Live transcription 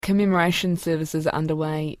Commemoration services are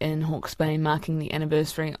underway in Hawkes Bay, marking the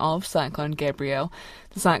anniversary of Cyclone Gabrielle.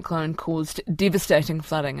 The cyclone caused devastating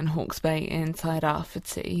flooding in Hawkes Bay and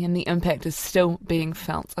Tairāwhiti, and the impact is still being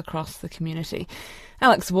felt across the community.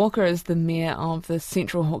 Alex Walker is the mayor of the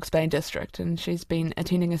Central Hawkes Bay district, and she's been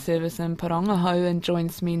attending a service in Parongaho and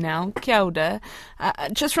joins me now. Kia ora.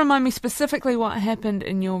 Just remind me specifically what happened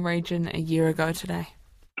in your region a year ago today.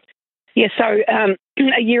 Yeah, so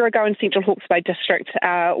a year ago in Central Hawkes Bay District,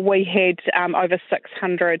 we had over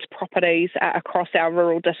 600 properties across our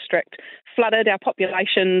rural district flooded. Our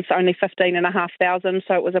population's only 15,500,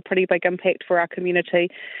 so it was a pretty big impact for our community.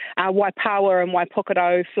 Waipawa and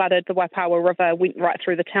Waipokoro flooded. The Waipawa River went right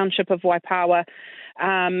through the township of Waipawa.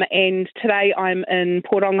 And today I'm in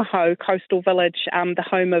Parongaho Coastal Village, the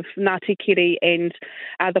home of Ngāti Keri and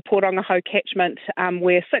the Parongaho catchment,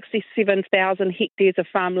 where 67,000 hectares of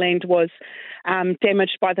farmland was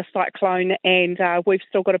damaged by the cyclone, and we've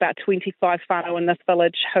still got about 25 whānau in this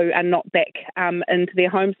village who are not back into their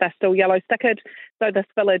homes. They're still yellow stickered, so this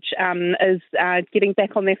village is getting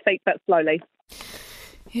back on their feet but slowly.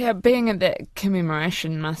 Yeah, being at that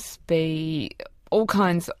commemoration must be all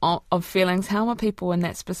kinds of feelings. How are people in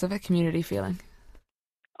that specific community feeling?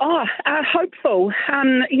 Hopeful.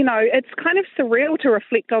 It's kind of surreal to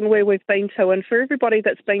reflect on where we've been to, and for everybody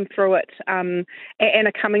that's been through it and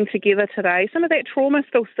are coming together today, some of that trauma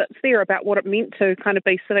still sits there about what it meant to kind of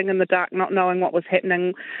be sitting in the dark, not knowing what was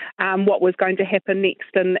happening, what was going to happen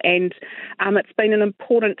next, and it's been an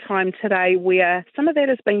important time today where some of that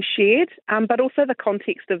has been shared, but also the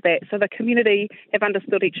context of that. So the community have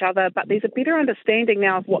understood each other, but there's a better understanding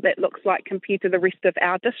now of what that looks like compared to the rest of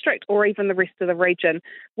our district or even the rest of the region.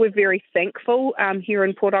 We're very thankful here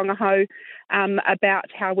in Parongaho about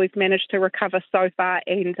how we've managed to recover so far,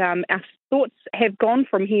 and our thoughts have gone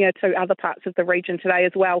from here to other parts of the region today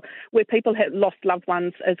as well, where people have lost loved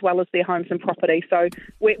ones as well as their homes and property. So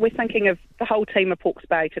we're thinking of the whole team of Hawkes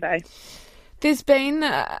Bay today. There's been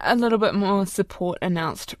a little bit more support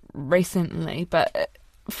announced recently, but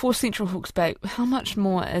for Central Hawkes Bay, how much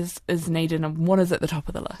more is needed, and what is at the top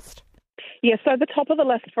of the list? Yeah, so the top of the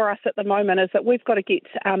list for us at the moment is that we've got to get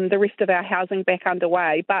the rest of our housing back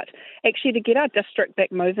underway. But actually, to get our district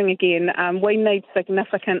back moving again, we need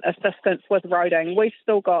significant assistance with roading. We've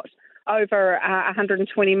still got over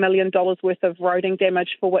 $120 million worth of roading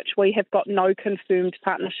damage for which we have got no confirmed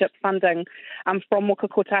partnership funding from Waka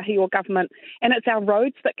Kotahi or government. And it's our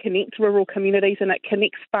roads that connect rural communities, and it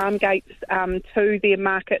connects farm gates to their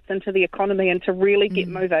markets and to the economy. And to really get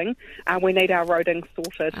moving, we need our roading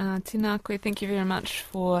sorted. Tēnā koe, thank you very much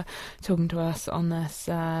for talking to us on this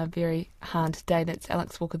very hard day. That's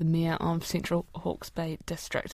Alex Walker, the Mayor of Central Hawkes Bay District.